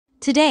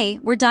Today,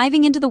 we're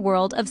diving into the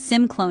world of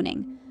SIM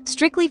cloning,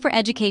 strictly for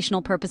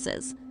educational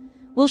purposes.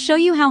 We'll show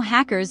you how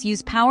hackers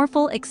use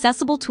powerful,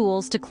 accessible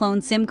tools to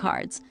clone SIM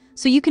cards,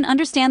 so you can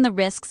understand the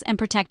risks and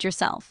protect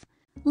yourself.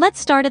 Let's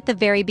start at the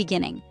very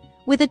beginning,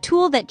 with a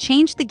tool that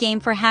changed the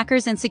game for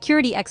hackers and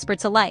security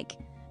experts alike: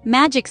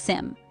 Magic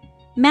SIM.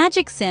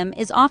 Magic SIM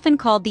is often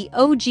called the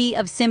OG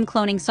of SIM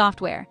cloning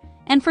software,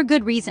 and for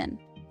good reason.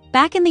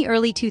 Back in the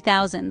early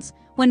 2000s,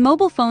 when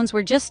mobile phones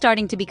were just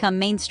starting to become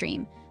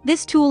mainstream,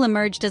 this tool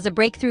emerged as a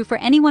breakthrough for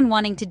anyone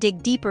wanting to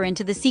dig deeper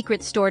into the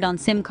secrets stored on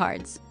SIM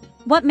cards.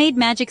 What made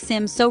Magic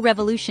SIM so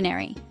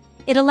revolutionary?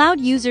 It allowed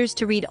users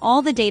to read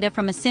all the data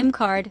from a SIM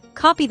card,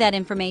 copy that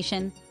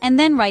information, and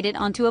then write it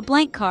onto a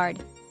blank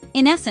card.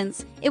 In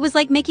essence, it was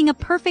like making a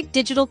perfect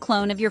digital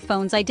clone of your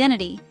phone's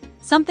identity,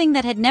 something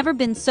that had never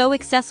been so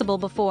accessible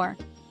before.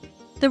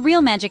 The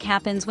real magic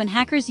happens when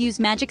hackers use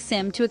Magic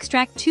SIM to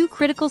extract two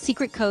critical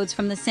secret codes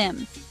from the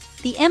SIM: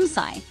 the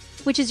MSI,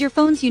 which is your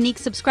phone's unique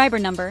subscriber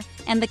number,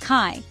 and the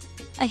KI,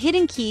 a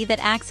hidden key that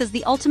acts as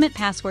the ultimate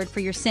password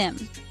for your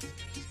SIM.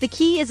 The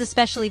key is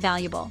especially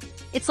valuable.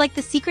 It's like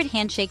the secret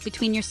handshake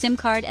between your SIM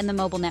card and the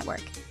mobile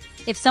network.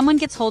 If someone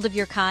gets hold of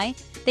your KI,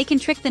 they can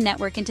trick the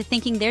network into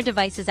thinking their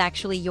device is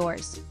actually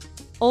yours.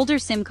 Older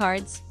SIM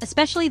cards,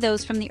 especially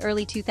those from the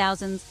early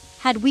 2000s,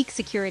 had weak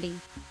security.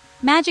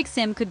 Magic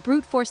SIM could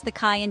brute force the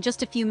KI in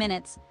just a few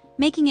minutes,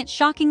 making it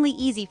shockingly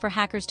easy for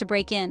hackers to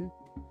break in.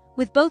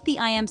 With both the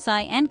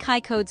IMSI and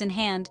KI codes in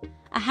hand,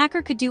 a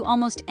hacker could do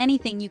almost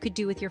anything you could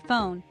do with your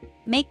phone: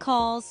 make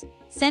calls,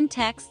 send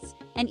texts,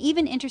 and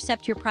even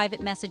intercept your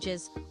private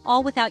messages,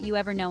 all without you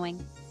ever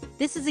knowing.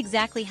 This is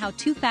exactly how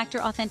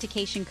two-factor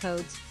authentication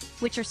codes,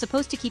 which are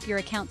supposed to keep your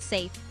account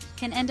safe,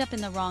 can end up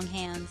in the wrong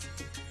hands.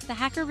 The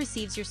hacker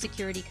receives your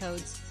security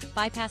codes,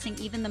 bypassing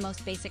even the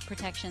most basic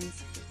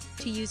protections.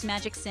 To use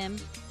Magic SIM,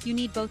 you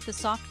need both the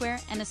software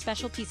and a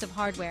special piece of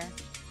hardware: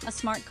 a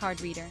smart card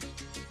reader.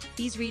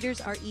 These readers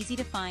are easy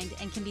to find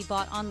and can be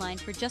bought online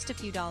for just a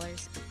few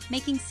dollars,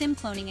 making SIM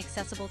cloning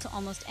accessible to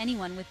almost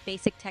anyone with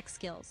basic tech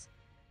skills.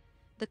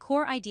 The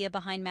core idea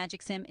behind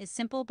Magic SIM is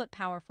simple but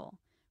powerful.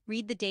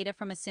 Read the data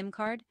from a SIM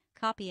card,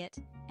 copy it,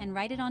 and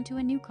write it onto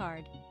a new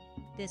card.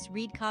 This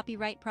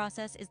read-copy-write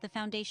process is the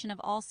foundation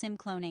of all SIM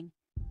cloning.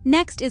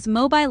 Next is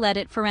Mobile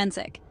Edit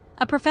Forensic,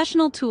 a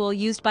professional tool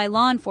used by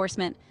law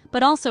enforcement,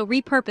 but also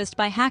repurposed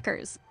by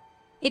hackers.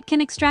 It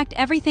can extract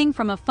everything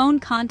from a phone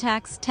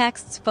contacts,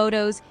 texts,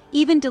 photos,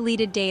 even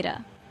deleted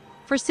data.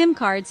 For SIM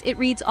cards, it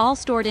reads all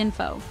stored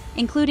info,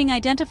 including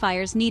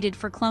identifiers needed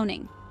for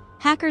cloning.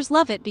 Hackers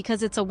love it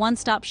because it's a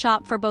one-stop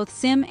shop for both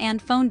SIM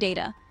and phone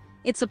data.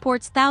 It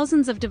supports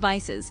thousands of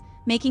devices,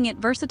 making it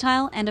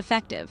versatile and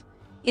effective.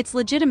 Its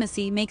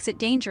legitimacy makes it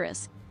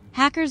dangerous.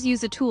 Hackers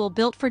use a tool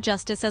built for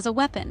justice as a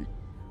weapon.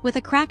 With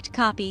a cracked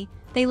copy,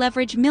 they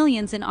leverage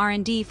millions in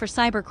R&D for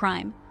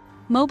cybercrime.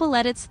 Mobile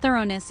Edit's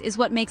thoroughness is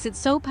what makes it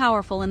so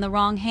powerful in the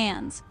wrong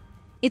hands.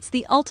 It's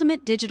the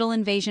ultimate digital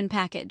invasion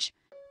package.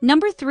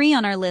 Number 3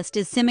 on our list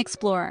is SIM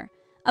Explorer,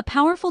 a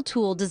powerful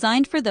tool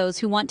designed for those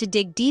who want to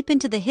dig deep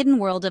into the hidden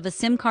world of a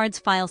SIM card's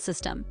file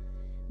system.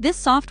 This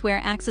software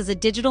acts as a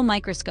digital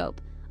microscope,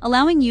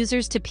 allowing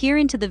users to peer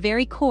into the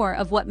very core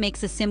of what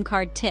makes a SIM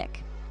card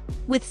tick.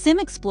 With SIM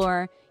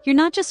Explorer, you're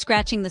not just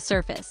scratching the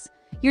surface.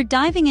 You're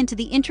diving into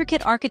the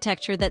intricate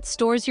architecture that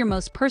stores your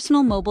most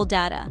personal mobile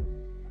data.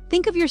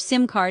 Think of your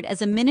SIM card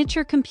as a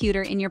miniature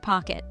computer in your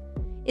pocket.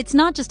 It's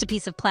not just a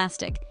piece of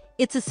plastic.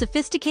 It's a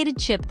sophisticated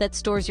chip that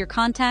stores your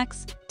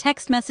contacts,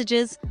 text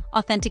messages,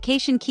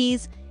 authentication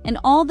keys, and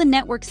all the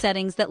network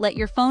settings that let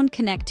your phone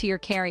connect to your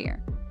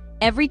carrier.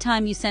 Every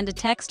time you send a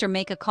text or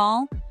make a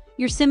call,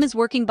 your SIM is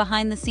working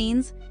behind the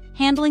scenes,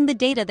 handling the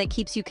data that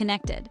keeps you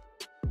connected.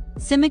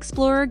 SIM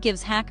Explorer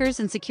gives hackers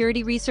and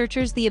security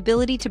researchers the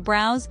ability to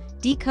browse,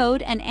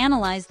 decode, and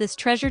analyze this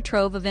treasure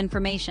trove of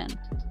information.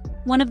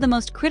 One of the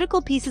most critical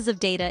pieces of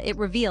data it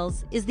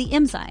reveals is the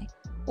IMSI,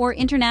 or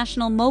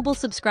International Mobile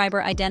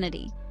Subscriber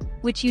Identity,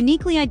 which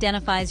uniquely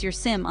identifies your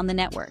SIM on the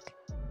network.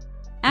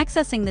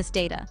 Accessing this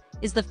data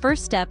is the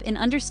first step in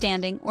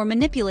understanding or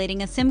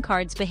manipulating a SIM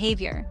card's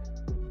behavior.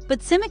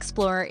 But SIM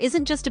Explorer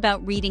isn't just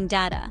about reading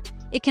data.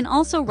 It can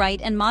also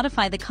write and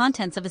modify the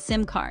contents of a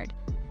SIM card.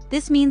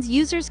 This means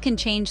users can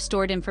change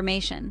stored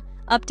information,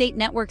 update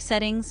network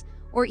settings,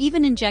 or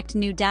even inject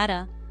new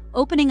data,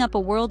 opening up a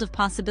world of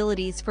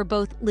possibilities for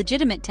both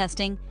legitimate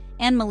testing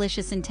and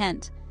malicious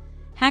intent.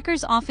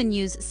 Hackers often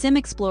use SIM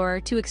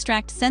Explorer to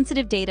extract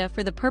sensitive data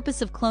for the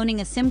purpose of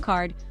cloning a SIM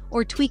card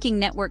or tweaking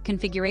network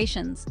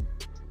configurations.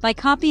 By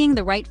copying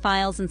the right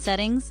files and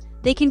settings,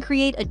 they can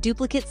create a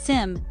duplicate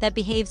SIM that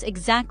behaves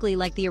exactly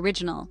like the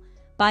original,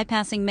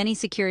 bypassing many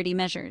security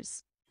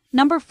measures.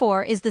 Number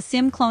 4 is the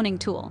SIM cloning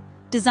tool,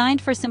 designed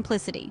for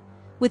simplicity.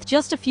 With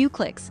just a few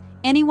clicks,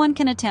 anyone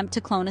can attempt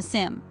to clone a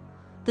SIM.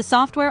 The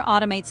software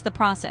automates the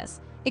process,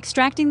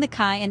 extracting the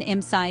KI and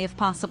IMSI if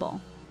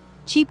possible.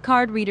 Cheap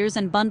card readers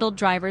and bundled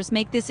drivers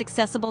make this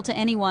accessible to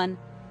anyone.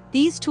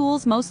 These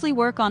tools mostly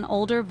work on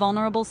older,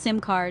 vulnerable SIM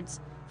cards.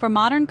 For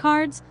modern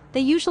cards, they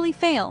usually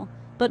fail,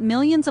 but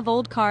millions of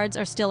old cards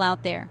are still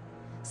out there.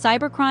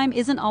 Cybercrime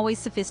isn't always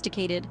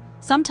sophisticated,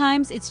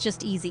 sometimes it's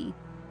just easy.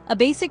 A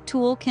basic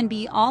tool can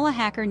be all a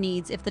hacker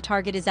needs if the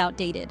target is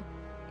outdated.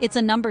 It's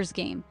a numbers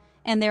game,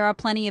 and there are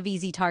plenty of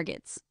easy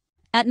targets.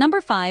 At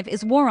number 5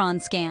 is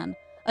WarOnScan,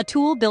 a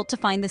tool built to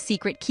find the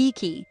secret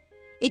key.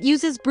 It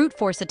uses brute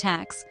force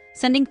attacks,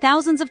 sending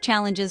thousands of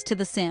challenges to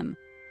the SIM.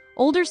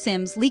 Older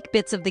SIMs leak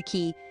bits of the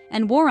key,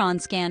 and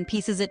WarOnScan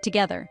pieces it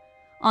together.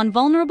 On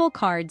vulnerable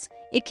cards,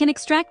 it can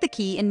extract the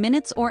key in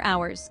minutes or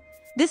hours.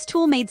 This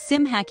tool made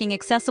SIM hacking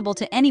accessible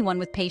to anyone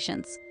with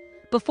patience.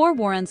 Before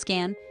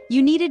WarOnScan,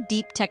 you needed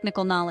deep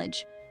technical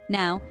knowledge.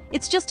 Now,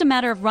 it's just a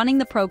matter of running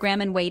the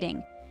program and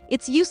waiting.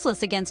 It's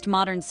useless against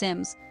modern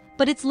SIMs,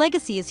 but its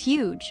legacy is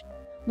huge.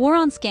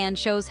 WarOnScan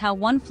shows how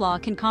one flaw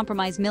can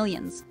compromise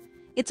millions.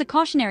 It's a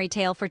cautionary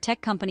tale for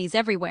tech companies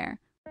everywhere.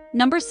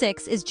 Number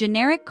 6 is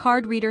generic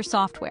card reader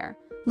software,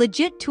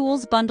 legit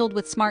tools bundled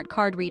with smart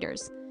card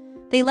readers.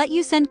 They let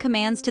you send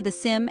commands to the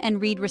SIM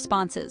and read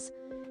responses.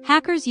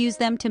 Hackers use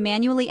them to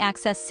manually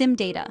access SIM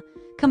data,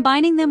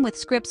 combining them with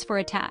scripts for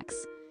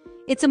attacks.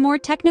 It's a more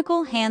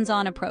technical,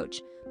 hands-on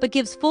approach, but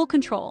gives full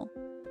control.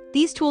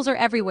 These tools are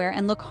everywhere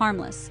and look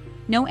harmless.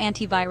 No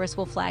antivirus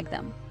will flag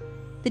them.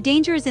 The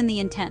danger is in the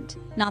intent,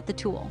 not the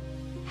tool.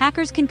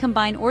 Hackers can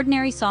combine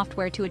ordinary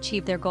software to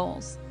achieve their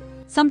goals.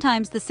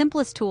 Sometimes the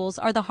simplest tools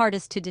are the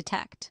hardest to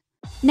detect.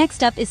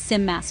 Next up is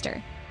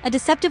SIMmaster, a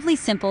deceptively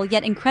simple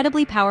yet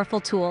incredibly powerful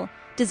tool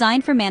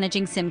designed for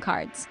managing SIM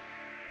cards.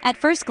 At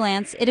first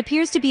glance, it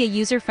appears to be a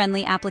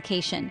user-friendly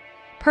application,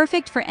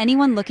 perfect for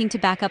anyone looking to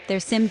back up their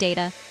SIM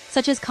data,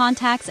 such as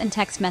contacts and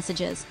text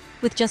messages,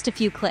 with just a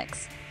few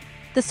clicks.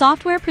 The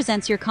software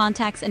presents your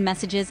contacts and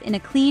messages in a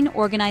clean,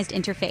 organized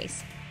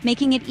interface,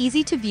 making it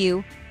easy to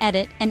view,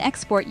 edit, and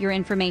export your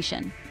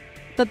information.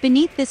 But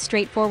beneath this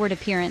straightforward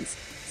appearance,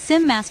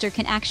 SIMmaster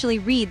can actually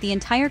read the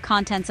entire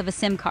contents of a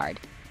SIM card,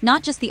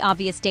 not just the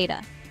obvious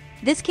data.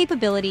 This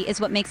capability is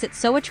what makes it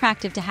so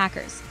attractive to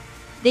hackers.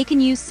 They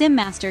can use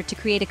SIMmaster to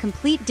create a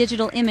complete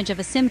digital image of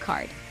a SIM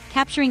card,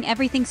 capturing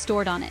everything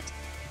stored on it.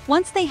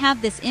 Once they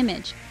have this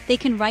image, they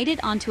can write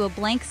it onto a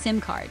blank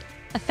SIM card,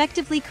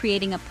 effectively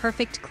creating a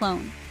perfect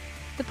clone.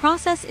 The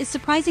process is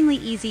surprisingly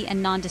easy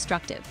and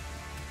non-destructive.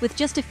 With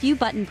just a few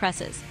button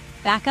presses,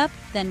 backup,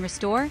 then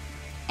restore,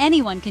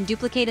 anyone can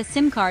duplicate a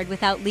SIM card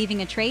without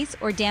leaving a trace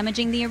or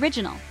damaging the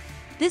original.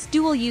 This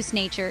dual-use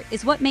nature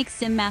is what makes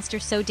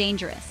SIMmaster so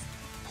dangerous.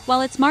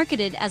 While it's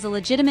marketed as a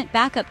legitimate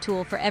backup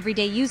tool for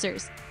everyday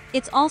users,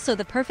 it's also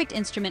the perfect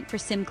instrument for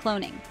SIM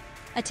cloning,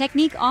 a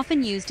technique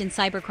often used in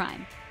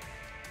cybercrime.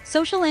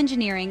 Social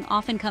engineering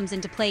often comes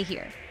into play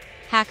here.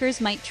 Hackers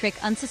might trick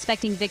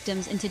unsuspecting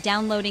victims into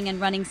downloading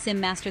and running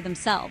SIMmaster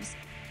themselves,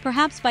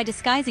 perhaps by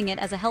disguising it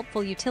as a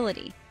helpful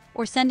utility,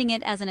 or sending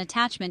it as an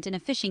attachment in a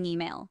phishing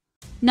email.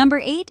 Number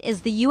 8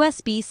 is the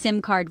USB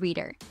SIM card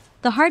reader,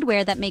 the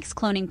hardware that makes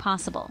cloning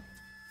possible.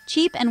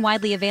 Cheap and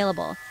widely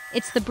available,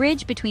 it's the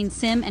bridge between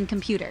SIM and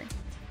computer.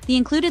 The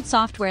included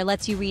software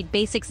lets you read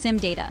basic SIM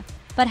data,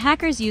 but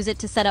hackers use it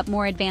to set up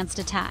more advanced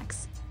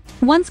attacks.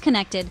 Once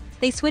connected,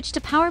 they switch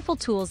to powerful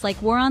tools like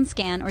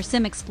WarOnScan or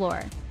SIM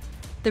Explorer.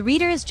 The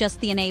reader is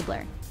just the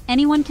enabler.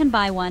 Anyone can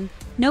buy one,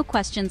 no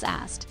questions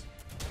asked.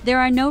 There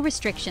are no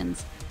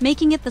restrictions,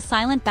 making it the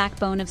silent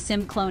backbone of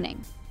SIM cloning.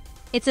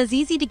 It's as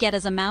easy to get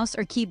as a mouse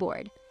or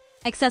keyboard.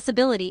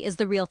 Accessibility is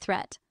the real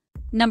threat.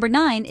 Number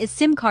 9 is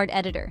SIM card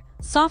editor,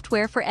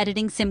 software for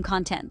editing SIM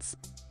contents.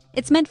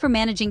 It's meant for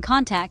managing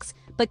contacts,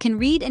 but can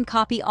read and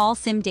copy all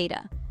SIM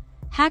data.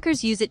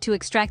 Hackers use it to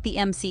extract the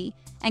MC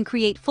and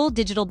create full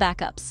digital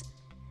backups.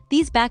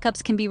 These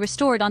backups can be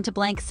restored onto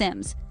blank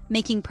SIMs,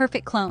 making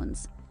perfect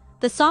clones.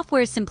 The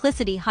software's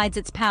simplicity hides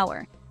its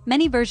power.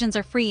 Many versions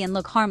are free and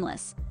look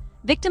harmless.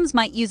 Victims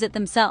might use it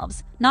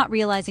themselves, not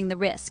realizing the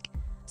risk.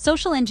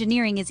 Social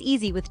engineering is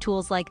easy with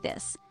tools like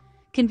this.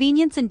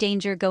 Convenience and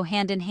danger go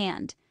hand in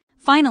hand.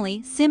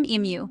 Finally,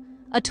 SimEmu,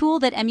 a tool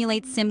that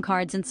emulates SIM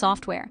cards and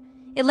software.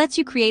 It lets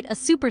you create a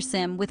super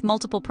SIM with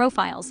multiple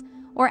profiles,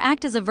 or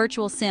act as a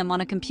virtual SIM on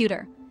a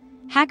computer.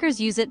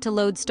 Hackers use it to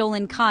load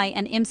stolen KI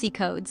and IMSI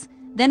codes,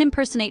 then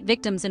impersonate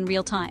victims in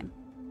real time.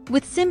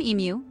 With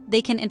SimEmu,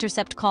 they can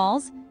intercept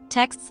calls,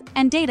 texts,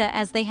 and data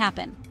as they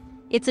happen.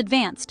 It's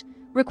advanced,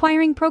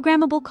 requiring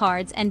programmable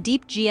cards and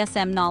deep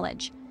GSM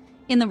knowledge.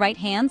 In the right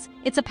hands,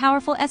 it's a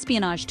powerful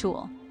espionage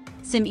tool.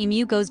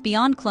 SimEmu goes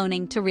beyond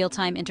cloning to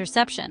real-time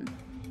interception.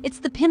 It's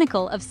the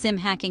pinnacle of SIM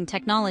hacking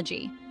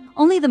technology.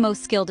 Only the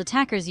most skilled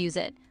attackers use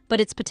it, but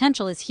its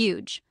potential is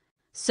huge.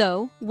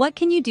 So, what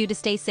can you do to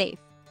stay safe?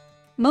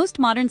 Most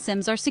modern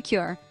SIMs are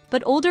secure,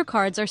 but older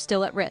cards are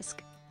still at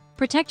risk.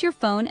 Protect your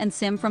phone and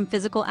SIM from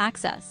physical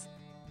access.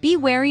 Be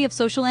wary of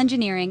social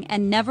engineering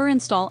and never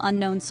install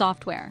unknown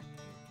software.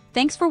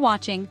 Thanks for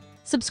watching.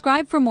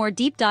 Subscribe for more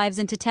deep dives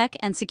into tech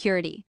and security.